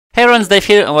everyone, it's Dave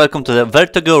here and welcome to the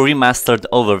Vertigo Remastered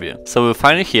overview. So we're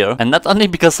finally here, and not only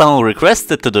because someone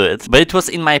requested to do it, but it was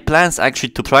in my plans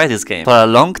actually to try this game for a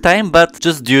long time, but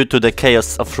just due to the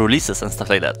chaos of releases and stuff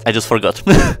like that, I just forgot.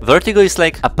 Vertigo is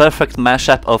like a perfect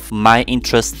mashup of my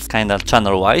interests kinda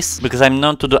channel-wise, because I'm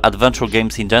known to do adventure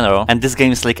games in general, and this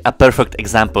game is like a perfect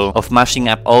example of mashing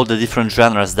up all the different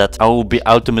genres that I will be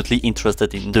ultimately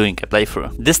interested in doing a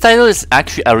playthrough. This title is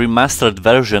actually a remastered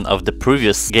version of the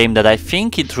previous game that I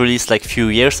think it released like few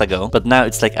years ago, but now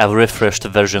it's like a refreshed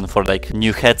version for like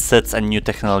new headsets and new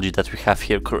technology that we have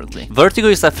here currently. Vertigo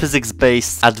is a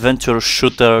physics-based adventure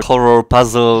shooter, horror,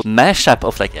 puzzle, mashup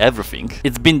of like everything.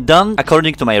 It's been done,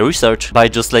 according to my research, by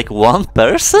just like one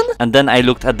person, and then I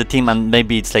looked at the team and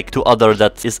maybe it's like two other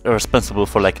that is responsible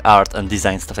for like art and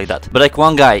design, stuff like that. But like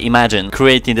one guy, imagine,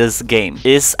 creating this game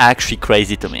is actually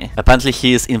crazy to me. Apparently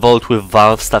he is involved with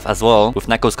Valve stuff as well, with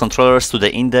Knuckles controllers to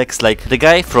the index. Like the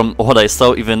guy, from what I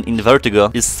saw even in Vertigo,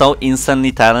 is so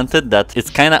insanely talented that it's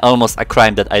kinda almost a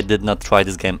crime that I did not try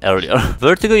this game earlier.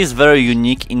 Vertigo is very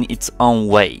unique in its own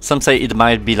way. Some say it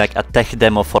might be like a tech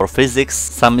demo for physics,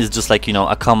 some is just like, you know,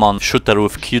 a common shooter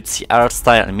with cutesy art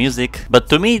style and music, but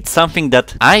to me it's something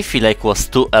that I feel like was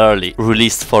too early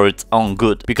released for its own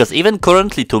good, because even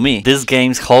currently to me, this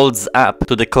game holds up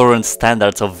to the current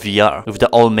standards of VR, with the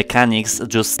old mechanics,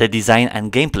 just the design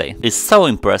and gameplay is so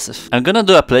impressive. I'm gonna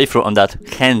do a playthrough on that,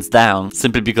 hands down,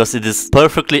 simply because it is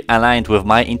perfectly aligned with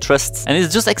my interests and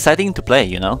it's just exciting to play,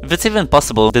 you know? If it's even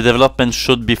possible, the development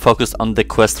should be focused on the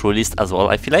Quest release as well,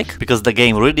 I feel like, because the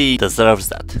game really deserves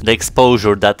that. The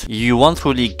exposure that you won't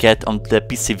really get on the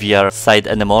PC VR side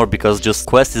anymore, because just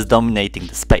Quest is dominating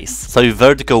the space. So if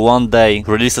Vertigo one day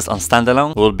releases on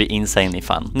standalone, it will be insanely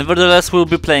fun. Nevertheless, we'll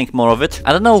be playing more of it.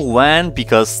 I don't know when,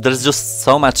 because there's just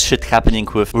so much shit happening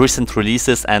with recent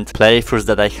releases and playthroughs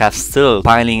that I have still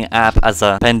piling up as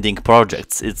a pending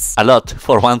projects. It's a lot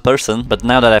for one person, but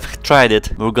now that I've tried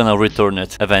it, we're gonna return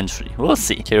it eventually. We'll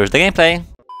see. Here's the gameplay.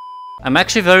 I'm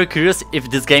actually very curious if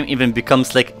this game even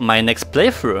becomes like my next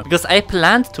playthrough, because I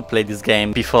planned to play this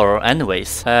game before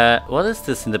anyways. What is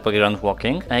this in the background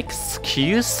walking?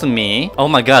 Excuse me? Oh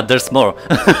my god, there's more.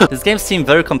 This game seemed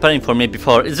very compelling for me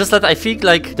before. It's just that I feel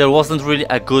like there wasn't really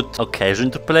a good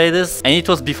occasion to play this, and it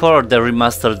was before the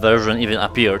remastered version even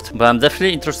appeared. But I'm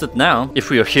definitely interested now. If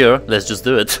we are here, let's just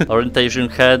do it. Orientation,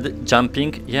 head,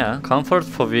 jumping, yeah. Comfort,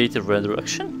 foveated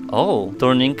redirection. Oh,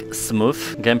 turning,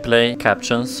 smooth, gameplay,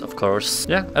 captions, of course.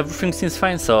 Yeah, everything seems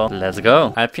fine, so let's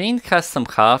go. I think it has some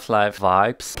Half-Life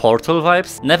vibes, Portal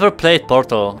vibes. Never played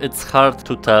Portal, it's hard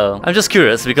to tell. I'm just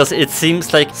curious because it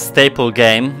seems like staple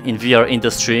game in VR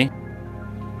industry.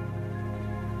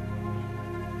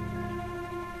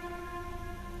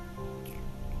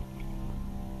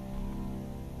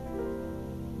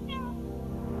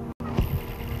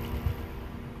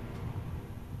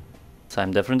 So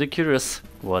I'm definitely curious,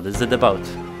 what is it about?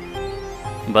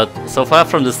 But so far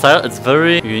from the style, it's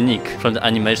very unique, from the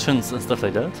animations and stuff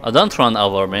like that. Oh, don't run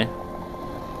over me.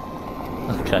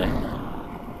 Okay.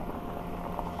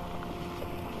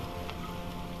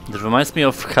 It reminds me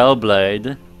of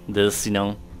Hellblade, this, you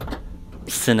know,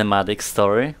 cinematic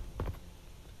story.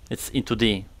 It's in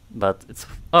 2D, but it's...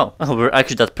 Oh, we're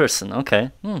actually that person,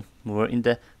 okay. We're in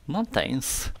the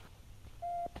mountains.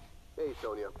 Hey,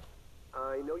 Sonia.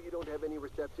 I know you don't have any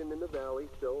reception in the valley,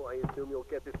 so I assume you'll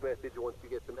get this message once you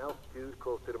get some altitude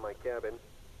closer to my cabin.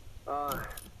 Oh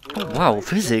wow,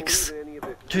 physics!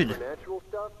 Dude!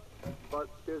 Stuff, but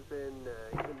there's been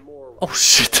even more oh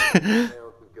shit!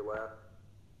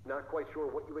 Not quite sure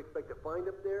what you expect to find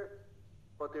up there,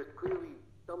 but there's clearly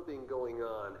something going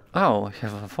on. Oh, I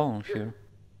have a phone here.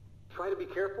 Try to be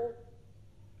careful.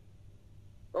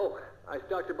 Oh, I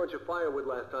stocked a bunch of firewood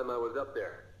last time I was up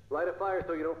there. Light a fire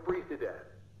so you don't freeze to death.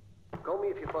 Call me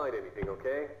if you find anything,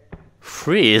 okay?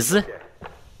 Freeze? Okay.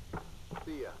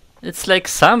 See ya. It's like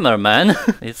summer, man.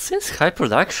 It says high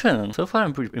production. So far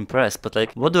I'm pretty impressed, but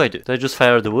like, what do? Do I just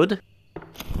fire the wood?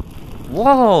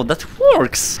 Whoa, that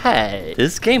works! Hey,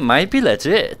 this game might be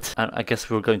legit. I guess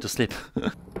we're going to sleep.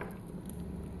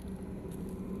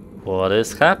 What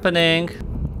is happening?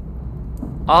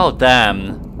 Oh,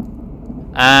 damn.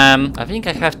 I think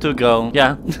I have to go.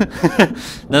 Yeah.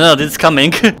 No, this is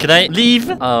coming. Can I leave?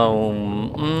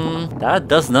 Oh, that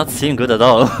does not seem good at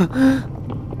all.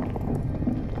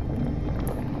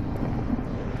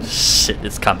 Shit,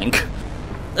 it's coming.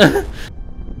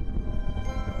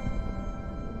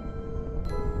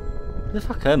 The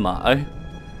fuck am I?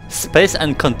 Space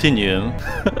and continuum.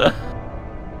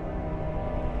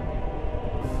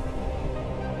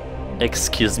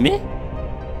 Excuse me?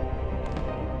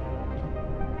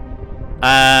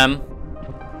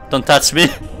 Don't touch me.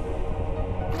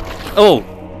 Oh!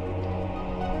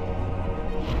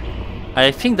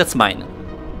 I think that's mine.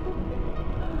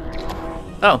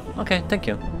 Oh, okay, thank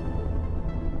you.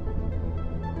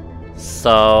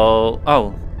 So...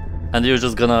 oh. And you're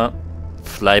just gonna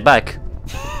fly back.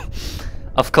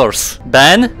 Of course.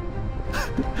 Ben?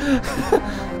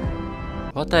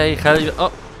 What the hell you...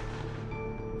 oh!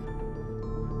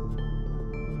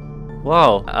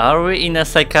 Wow, are we in a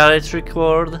psychiatric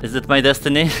ward? Is it my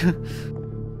destiny?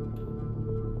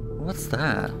 What's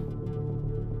that?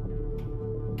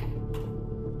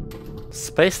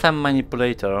 Space-time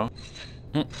manipulator.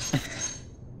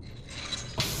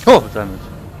 Oh, damn it.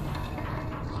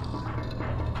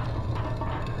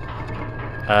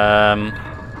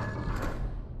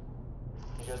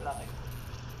 He goes nothing.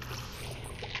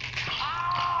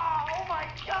 Ah! Oh my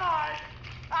god!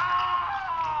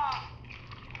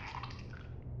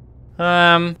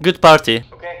 Ah! Good party.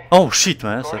 Okay. Oh shit,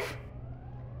 man.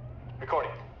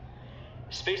 Recording.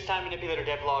 Space-time manipulator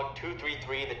devlog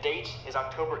 233. The date is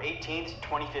October 18th,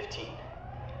 2015.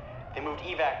 They moved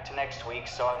evac to next week,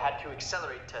 so I've had to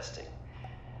accelerate testing.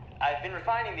 I've been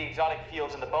refining the exotic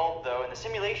fields in the bulb, though, and the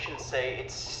simulations say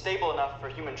it's stable enough for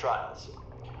human trials.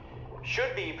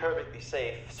 Should be perfectly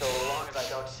safe, so long as I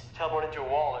don't teleport into a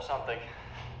wall or something.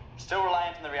 Still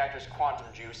reliant on the reactor's quantum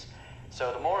juice,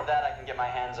 so the more of that I can get my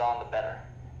hands on, the better.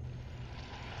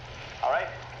 Alright,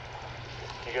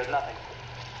 here goes nothing.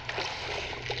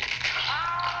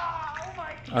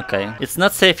 Okay, it's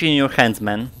not safe in your hands,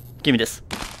 man. Give me this.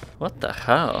 What the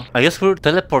hell? I guess we're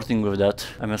teleporting with that,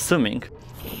 I'm assuming.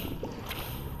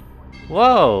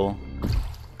 Whoa!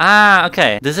 Ah,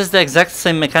 okay. This is the exact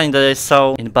same mechanic that I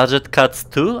saw in Budget Cuts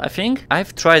 2, I think.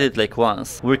 I've tried it like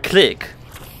once. We click,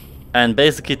 and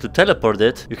basically to teleport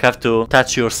it, you have to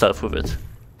touch yourself with it.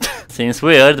 Seems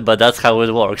weird, but that's how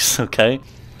it works, okay?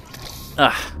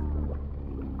 Ah.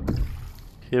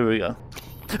 Here we go.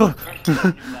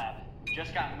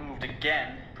 Just got moved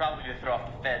again, probably to throw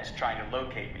off the feds trying to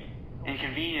locate me.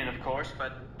 Inconvenient, of course,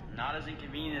 but not as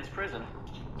inconvenient as prison.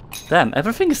 Damn,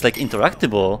 everything is like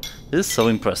interactable. This is so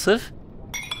impressive.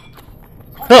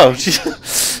 Oh,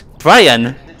 jeez.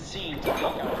 Brian!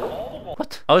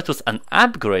 What? Oh, it was an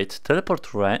upgrade.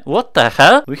 Teleport range. What the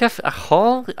hell? We have a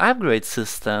whole upgrade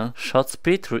system. Shot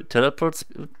speed, teleport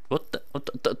speed. What the?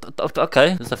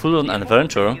 Okay, it's a full-on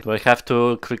adventure. Do I have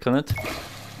to click on it?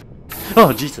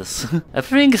 Oh, Jesus.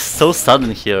 Everything is so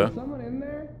sudden here. Someone in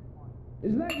there?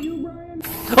 Is that you, Brian?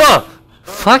 Oh!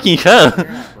 Fucking hell!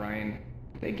 Brian.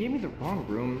 They gave me the wrong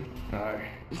room.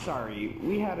 Sorry,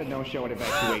 we had a no-show at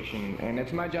evacuation, and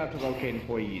it's my job to locate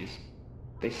employees.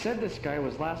 They said this guy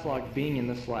was last logged being in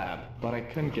this lab, but I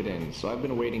couldn't get in, so I've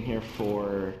been waiting here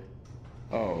for...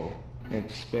 oh,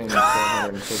 it's been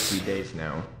 450 days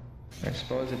now. I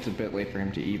suppose it's a bit late for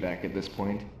him to evac at this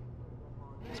point.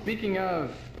 Speaking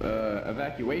of,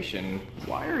 evacuation,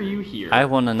 why are you here? I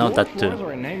wanna know that too. Floors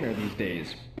are a nightmare these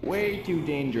days. Way too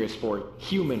dangerous for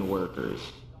human workers.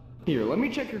 Here, let me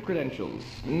check your credentials.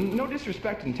 No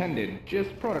disrespect intended,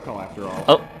 just protocol after all.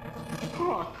 Oh.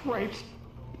 Oh, cripes.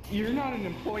 You're not an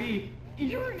employee.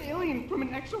 You're an alien from an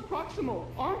exoproximal,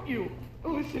 aren't you?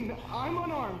 Listen, I'm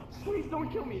unarmed. Please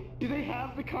don't kill me. Do they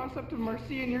have the concept of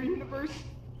mercy in your universe?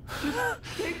 Just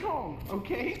stay calm,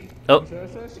 okay? Oh.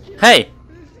 Hey!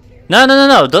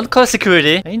 No, don't call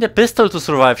security. I need a pistol to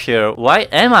survive here. Why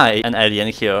am I an alien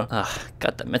here? Ah,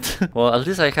 god damn it. Well, at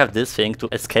least I have this thing to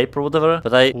escape or whatever,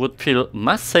 but I would feel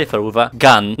much safer with a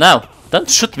gun. No, don't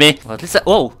shoot me. Well, at least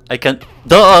whoa, I can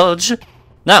dodge.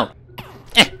 No.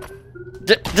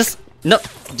 Just, no,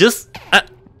 just,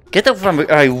 get out from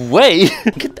my way.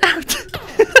 Get out.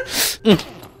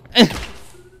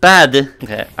 Bad.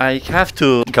 Okay, I have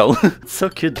to go. It's so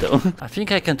cute though. I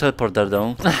think I can teleport there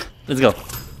though. Let's go.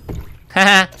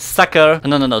 Haha, sucker!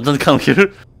 No, don't come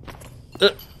here.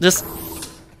 Just...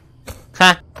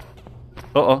 ha!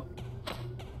 Uh-oh.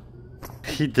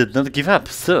 He did not give up,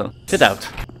 so... get out.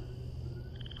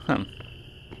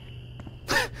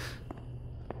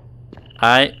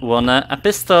 I wanna a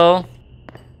pistol!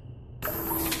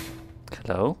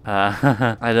 Hello?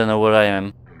 I don't know where I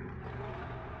am.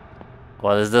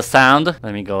 What is the sound?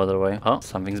 Let me go other way. Oh,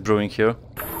 something's brewing here.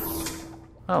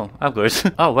 Oh, upgrade.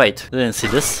 Oh, wait, didn't see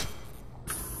this.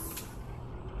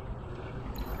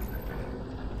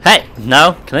 Hey!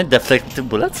 No! Can I deflect the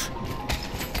bullets?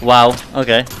 Wow,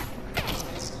 okay.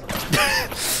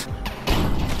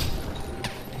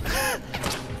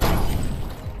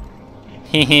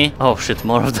 Hehe. Oh shit,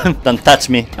 more of them. Don't touch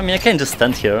me. I mean, I can just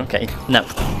stand here. Okay, no.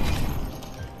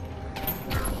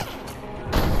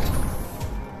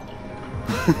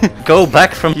 Go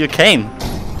back from you came.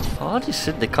 Holy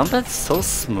shit, the combat's so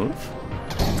smooth.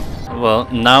 Well,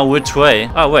 now which way?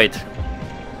 Oh, wait.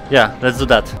 Yeah, let's do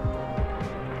that.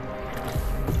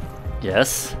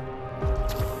 Yes.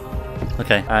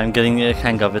 Okay, I'm getting a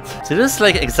hang of it. So this is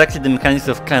like exactly the mechanics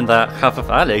of kinda Half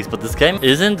of Alex, but this game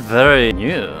isn't very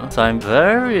new. So I'm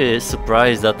very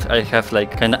surprised that I have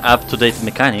like kinda up-to-date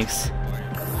mechanics.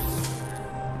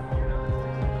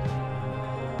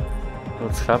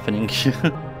 What's happening here?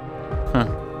 Huh.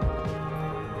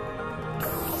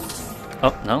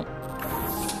 Oh, no.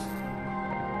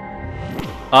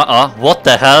 What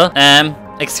the hell?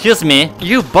 Excuse me,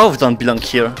 you both don't belong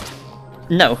here.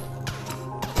 No.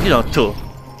 You don't too.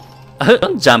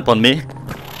 Don't jump on me.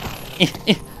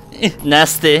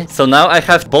 Nasty. So now I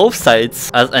have both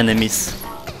sides as enemies.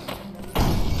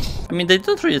 I mean, they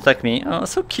don't really attack me. Oh,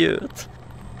 so cute.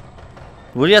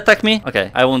 Will you attack me?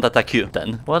 Okay, I won't attack you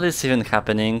then. What is even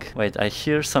happening? Wait, I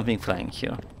hear something flying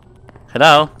here.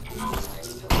 Hello?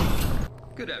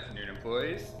 Good afternoon,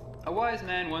 employees. A wise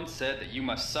man once said that you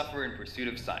must suffer in pursuit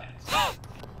of science.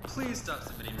 Please stop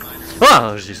submitting minor.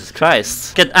 Oh, Jesus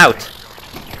Christ. Get out!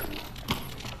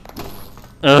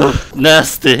 Ugh,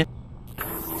 nasty.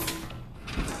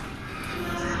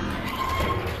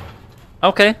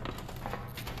 Okay.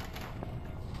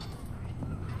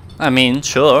 I mean,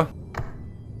 sure.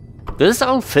 This is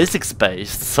all physics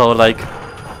based, so like...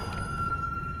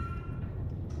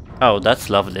 Oh, that's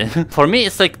lovely. For me,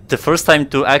 it's like the first time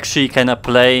to actually kinda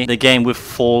play the game with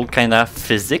full kinda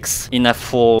physics, in a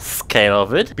full scale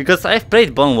of it. Because I've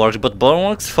played Boneworks, but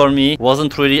Boneworks for me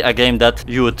wasn't really a game that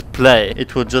you would play.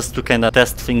 It was just to kinda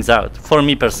test things out, for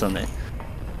me personally.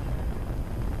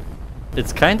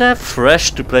 It's kinda fresh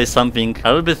to play something a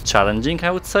little bit challenging, I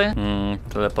would say.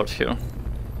 Teleport here.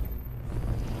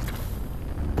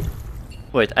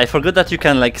 Wait, I forgot that you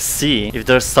can like see if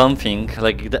there's something,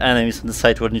 like the enemies on the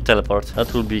side when you teleport.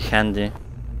 That will be handy.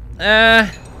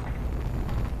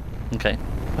 Okay.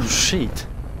 Oh shit.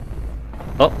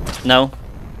 Oh, no.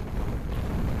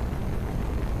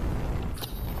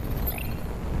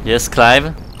 Yes,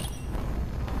 Clive?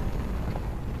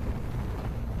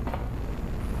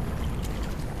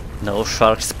 No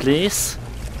sharks, please.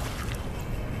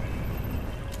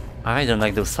 I don't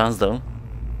like those sounds though.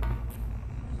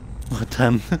 What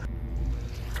them?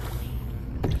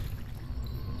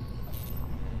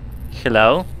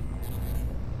 Hello?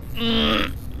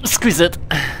 Squeeze it!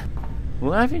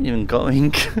 Where are you even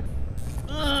going?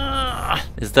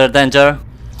 Is there danger?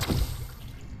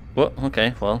 Whoa,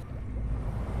 okay, well.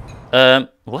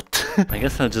 What? I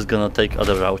guess I'm just gonna take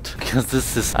other route, because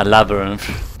this is a labyrinth.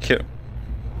 Here.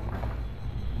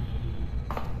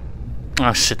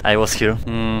 Oh shit, I was here.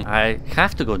 I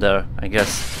have to go there, I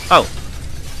guess. Oh!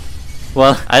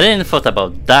 Well, I didn't thought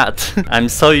about that. I'm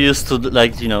so used to,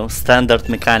 like, you know, standard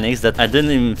mechanics that I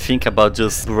didn't even think about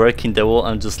just breaking the wall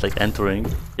and just, like, entering.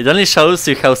 It only shows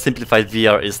you how simplified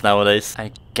VR is nowadays.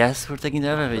 I guess we're taking the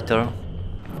elevator.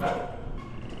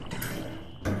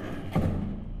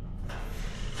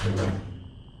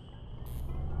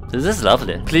 This is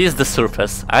lovely. Please, the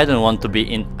surface. I don't want to be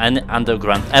in any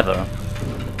underground ever.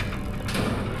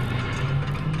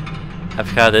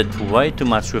 I've had it way too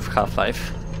much with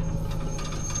Half-Life.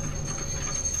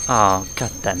 Oh,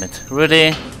 god damn it.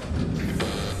 Really?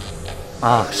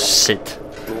 Oh, shit.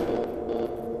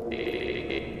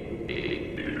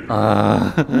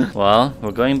 Well,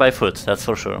 we're going by foot, that's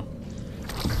for sure.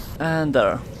 And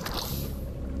there.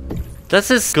 This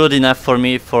is good enough for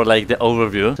me for like the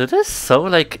overview. That is so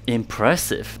like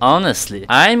impressive. Honestly,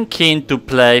 I'm keen to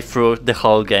play through the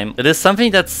whole game. It is something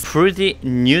that's pretty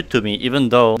new to me, even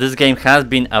though this game has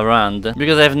been around,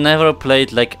 because I've never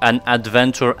played like an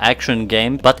adventure action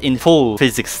game, but in full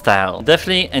physics style.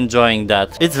 Definitely enjoying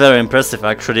that. It's very impressive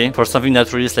actually for something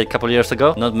that released like a couple years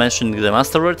ago. Not mentioning the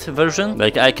Mastered version.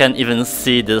 Like I can even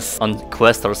see this on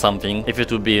Quest or something, if it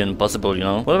would be even possible, you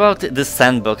know. What about this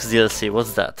Sandbox DLC?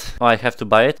 What's that? Oh, I have to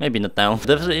buy it? Maybe not now.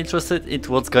 Definitely interested in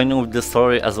what's going on with the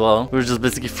story as well. We're just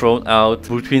basically thrown out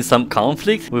between some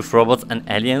conflict with robots and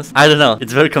aliens. I don't know.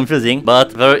 It's very confusing,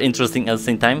 but very interesting at the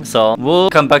same time. So we'll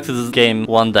come back to this game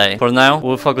one day. For now,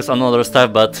 we'll focus on other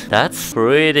stuff, but that's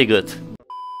pretty good.